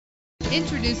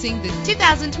Introducing the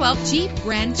 2012 Jeep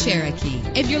Grand Cherokee.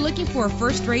 If you're looking for a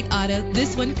first-rate auto,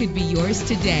 this one could be yours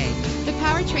today. The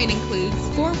powertrain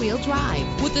includes four-wheel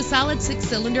drive with a solid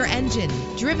 6-cylinder engine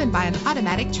driven by an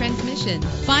automatic transmission.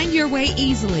 Find your way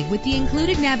easily with the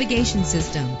included navigation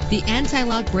system. The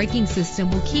anti-lock braking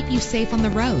system will keep you safe on the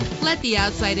road. Let the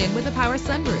outside in with a power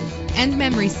sunroof. And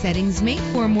memory settings make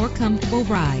for a more comfortable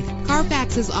ride.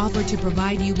 Carfax is offered to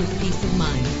provide you with peace of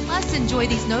mind. Plus, enjoy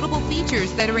these notable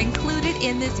features that are included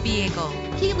in this vehicle: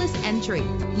 keyless entry,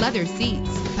 leather seats,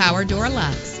 power door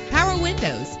locks, power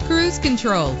windows, cruise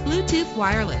control, Bluetooth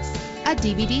wireless, a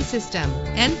DVD system.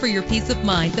 And for your peace of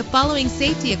mind, the following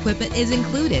safety equipment is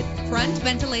included: front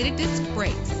ventilated disc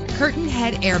brakes, curtain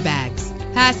head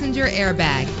airbags, passenger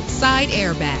airbag, side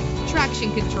airbag,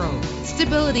 traction control,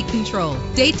 stability control,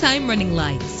 daytime running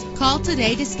lights. Call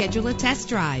today to schedule a test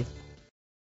drive.